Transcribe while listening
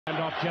And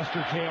off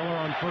Chester Taylor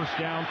on first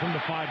down from the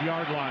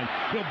 5-yard line.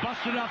 He'll bust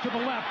it out to the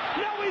left.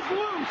 Now he's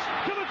loose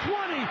to the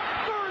 20,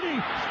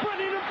 30,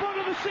 spreading in front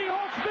of the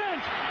Seahawks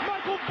bench.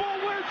 Michael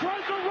Boulware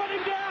tries to run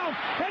him down,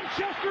 and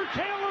Chester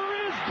Taylor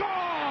is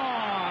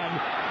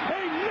gone.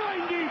 A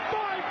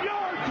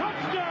 95-yard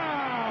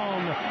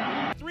touchdown.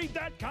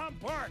 3.com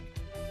Park.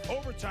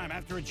 Overtime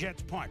after a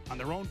Jets punt on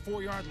their own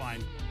 4-yard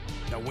line.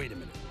 Now wait a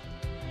minute.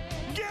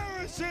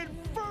 Garrison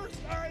first.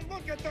 All right,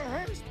 look at the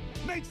Hurst.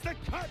 Makes the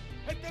cut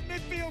at the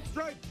midfield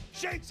stripe.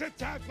 Shakes a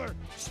tackler.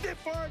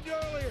 Stiff-armed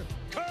earlier.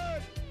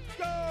 Could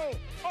go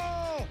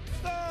all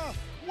the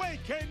way.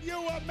 Can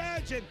you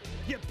imagine?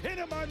 You pin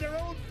them on their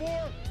own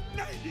 4,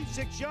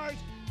 96 yards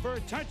for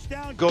a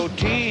touchdown.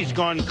 Goatee's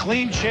gone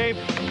clean shape.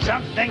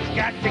 Something's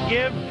got to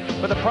give.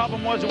 But the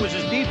problem was it was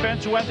his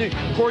defense who had to.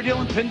 Corey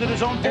Dillon pinned at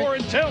his own 4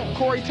 until.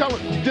 Corey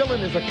Dillon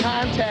is a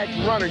contact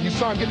runner. You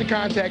saw him get the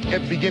contact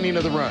at the beginning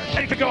of the run. And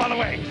he could go all the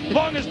way.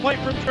 Longest play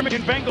from scrimmage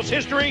in Bengals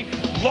history.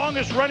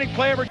 Longest running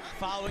play ever.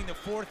 Following the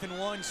 4th and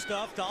 1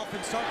 stuff,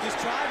 Dolphins start this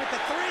drive at the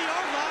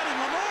 3-yard line, and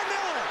Lamar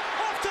Miller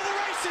off to the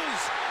races.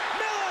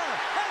 Miller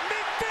at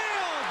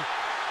midfield.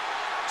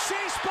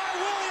 Chased by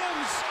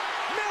Williams.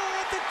 Miller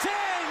at the 10.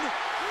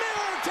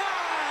 Miller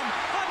time.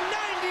 A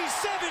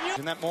 97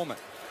 in that moment.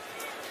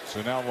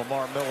 So now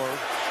Lamar Miller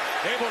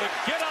able to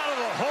get out of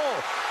the hole.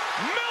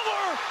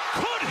 Miller,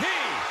 could he?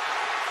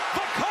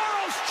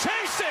 Vaccaro's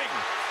chasing.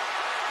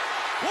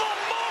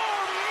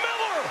 Lamar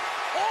Miller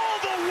all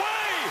the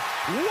way,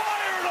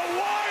 wire to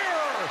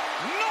wire.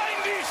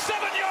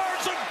 97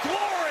 yards of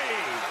glory.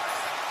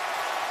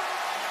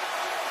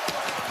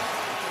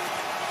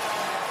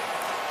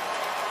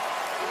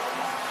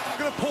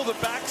 Going to pull the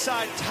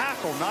backside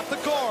tackle, not the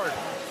guard.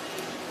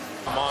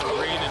 Ahman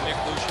Green and Nick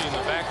Lucci in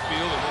the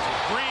backfield, and this is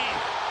Green.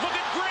 Look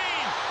at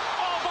Green,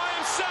 all by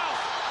himself.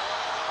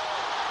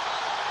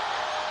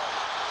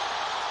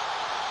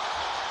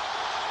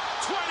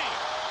 Twenty,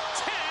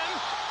 10,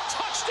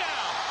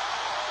 touchdown.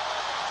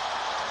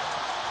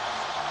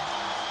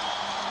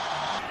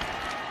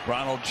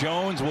 Ronald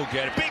Jones will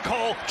get it. Big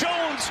hole.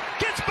 Jones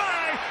gets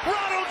by.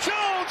 Ronald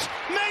Jones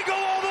may go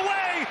all the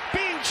way.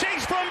 Being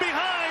chased from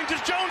behind.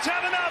 Does Jones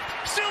have enough?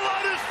 Still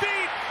on his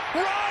feet.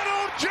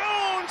 Ronald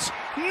Jones,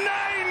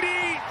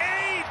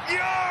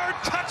 98-yard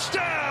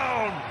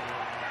touchdown.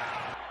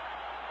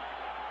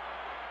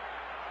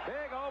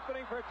 Big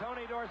opening for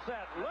Tony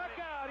Dorsett. Look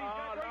out, he's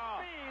got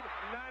great speed.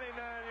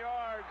 99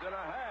 yards and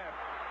a half.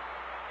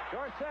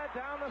 Dorsett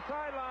down the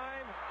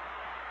sideline.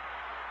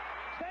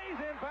 Stays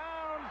in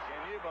bounds.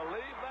 Can you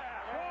believe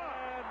that?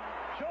 And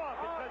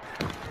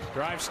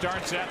Drive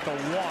starts at the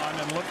 1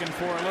 and looking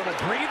for a little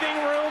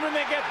breathing room, and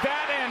they get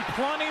that and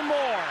plenty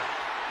more.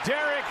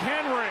 Derrick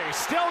Henry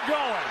still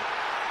going.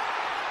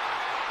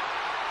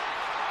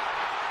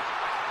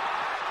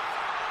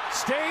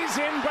 Stays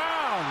in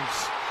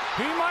bounds.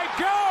 He might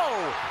go.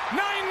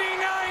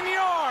 99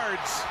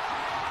 yards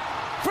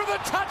for the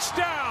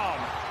touchdown.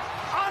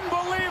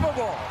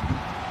 Unbelievable.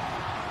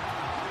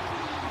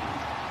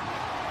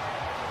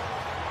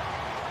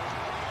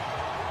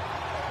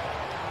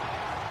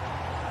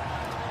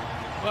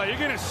 Well, you're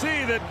going to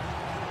see that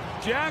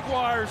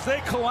Jaguars,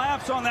 they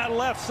collapse on that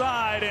left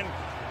side, and